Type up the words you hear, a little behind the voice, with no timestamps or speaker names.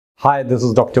Hi, this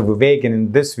is Dr. Vivek, and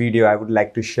in this video I would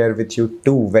like to share with you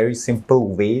two very simple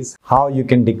ways how you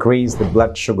can decrease the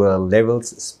blood sugar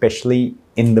levels, especially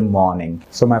in the morning.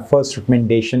 So my first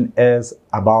recommendation is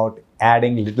about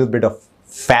adding a little bit of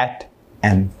fat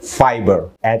and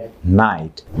fiber at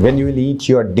night. When you will eat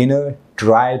your dinner,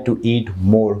 try to eat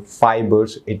more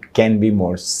fibers. It can be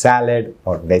more salad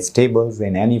or vegetables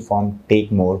in any form.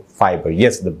 Take more fiber.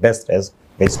 Yes, the best is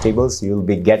vegetables. You'll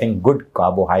be getting good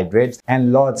carbohydrates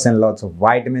and lots of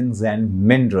vitamins and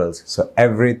minerals. So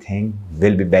everything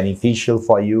will be beneficial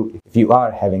for you. If you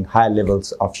are having high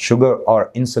levels of sugar or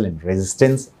insulin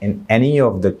resistance, in any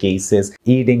of the cases,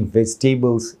 eating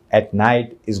vegetables at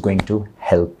night is going to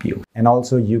help you. And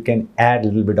also you can add a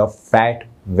little bit of fat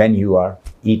when you are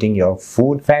eating your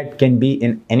food. Fat can be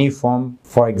in any form.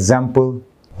 For example,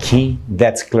 ghee,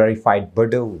 that's clarified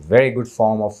butter, very good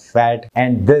form of fat,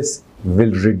 and this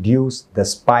will reduce the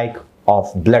spike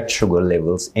of blood sugar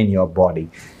levels in your body.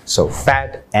 So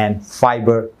fat and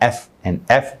fiber, F and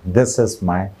F, this is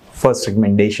my first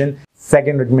recommendation.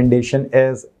 Second recommendation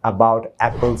is about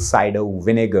apple cider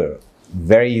vinegar.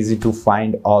 Very easy to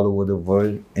find all over the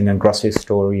world. In a grocery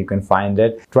store you can find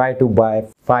it. Try to buy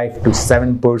 5 to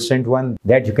 7% one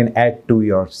that you can add to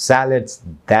your salads,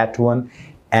 that one,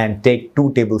 and take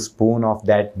 2 tablespoons of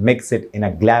that, mix it in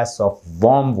a glass of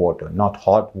warm water, not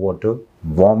hot water,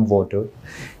 warm water.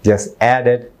 Just add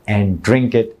it and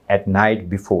drink it at night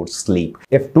before sleep.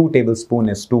 If 2 tablespoons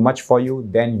is too much for you,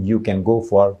 then you can go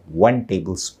for 1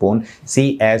 tablespoon.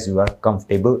 See as you are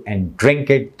comfortable, and drink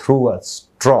it through a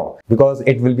straw, because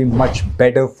it will be much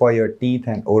better for your teeth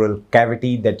and oral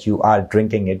cavity that you are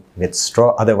drinking it with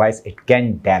straw. Otherwise it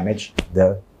can damage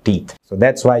the teeth. So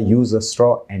that's why use a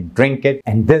straw and drink it,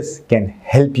 and this can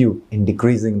help you in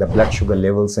decreasing the blood sugar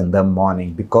levels in the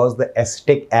morning, because the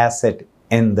acetic acid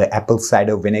in the apple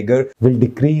cider vinegar will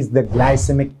decrease the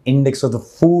glycemic index of the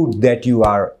food that you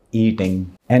are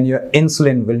eating, and your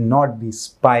insulin will not be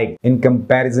spiked in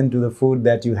comparison to the food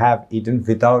that you have eaten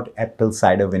without apple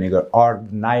cider vinegar, or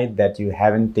the night that you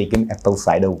haven't taken apple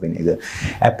cider vinegar.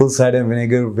 Apple cider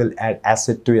vinegar will add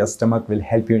acid to your stomach, will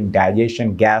help you in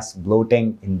digestion, gas,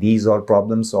 bloating. In these all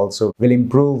problems also will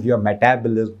improve your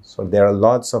metabolism. So there are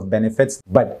lots of benefits.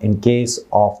 But in case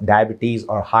of diabetes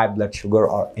or high blood sugar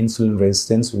or insulin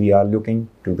resistance, we are looking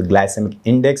to the glycemic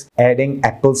index. Adding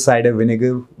apple cider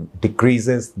vinegar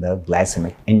decreases the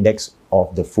glycemic index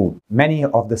of the food. Many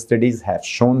of the studies have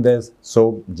shown this,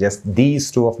 so just these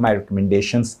two of my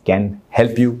recommendations can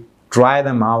help you. Try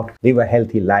them out, live a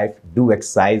healthy life, do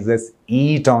exercises,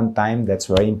 eat on time, that's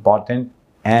very important,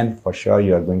 and for sure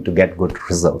you are going to get good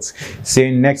results. See you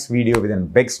in next video with a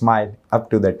big smile.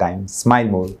 Up to the time, smile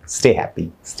more, stay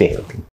happy, stay healthy.